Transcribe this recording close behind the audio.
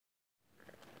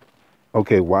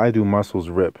Okay, why do muscles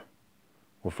rip?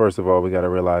 Well, first of all, we got to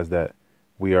realize that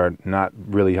we are not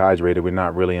really hydrated. We're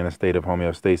not really in a state of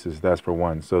homeostasis. That's for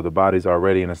one. So the body's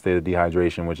already in a state of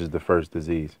dehydration, which is the first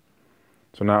disease.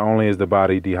 So not only is the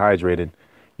body dehydrated,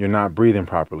 you're not breathing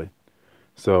properly.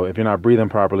 So if you're not breathing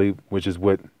properly, which is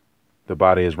what the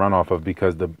body is run off of,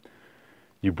 because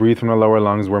you breathe from the lower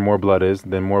lungs where more blood is,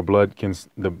 then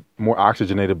the more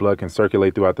oxygenated blood can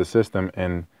circulate throughout the system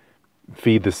and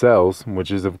feed the cells, which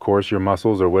is of course your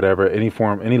muscles or whatever,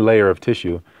 any layer of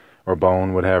tissue or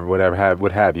bone, what have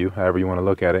you, however you want to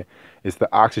look at it. It's the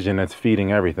oxygen that's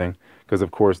feeding everything, because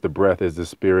of course the breath is the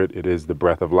spirit. It is the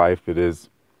breath of life. It is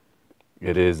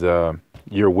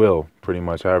your will, pretty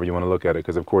much, however you want to look at it,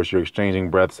 because of course you're exchanging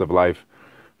breaths of life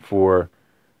for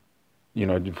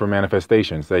for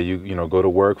manifestations. Say you go to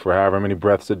work for however many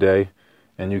breaths a day,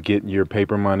 and you get your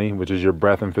paper money, which is your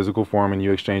breath in physical form, and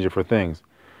you exchange it for things.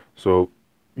 So,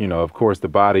 of course, the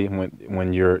body,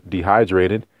 when you're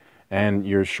dehydrated and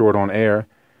you're short on air,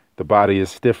 the body is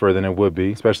stiffer than it would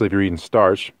be, especially if you're eating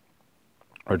starch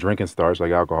or drinking starch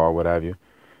like alcohol, what have you.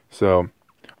 So,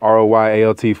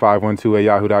 ROYALT512 at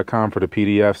yahoo.com for the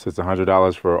PDFs. It's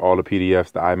 $100 for all the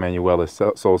PDFs. The iManuel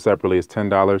is sold separately. It's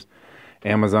 $10.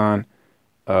 Amazon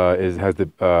has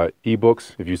the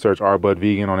ebooks if you search R Bud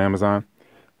Vegan on Amazon.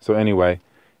 So anyway,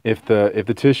 if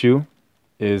the tissue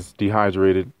is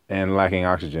dehydrated and lacking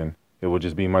oxygen, it will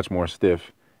just be much more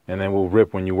stiff, and then will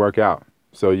rip when you work out.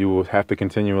 So you will have to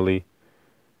continually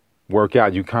work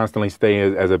out. You constantly stay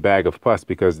as a bag of pus,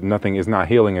 because nothing is not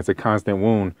healing. It's a constant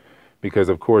wound, because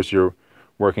of course you're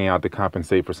working out to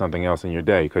compensate for something else in your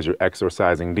day, because you're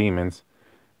exorcising demons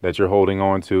that you're holding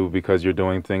on to because you're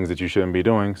doing things that you shouldn't be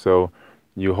doing. So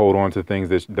you hold on to things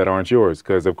that aren't yours,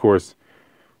 because of course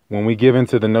when we give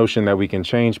into the notion that we can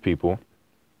change people,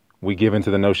 we give into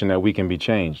the notion that we can be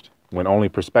changed, when only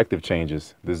perspective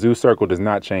changes. The zoo circle does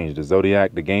not change. The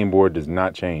zodiac, the game board does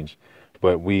not change.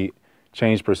 But we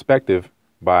change perspective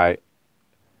by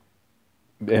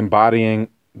embodying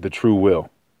the true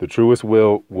will. The truest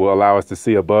will allow us to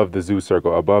see above the zoo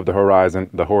circle, above the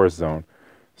horizon, the Horus zone.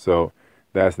 So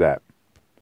that's that.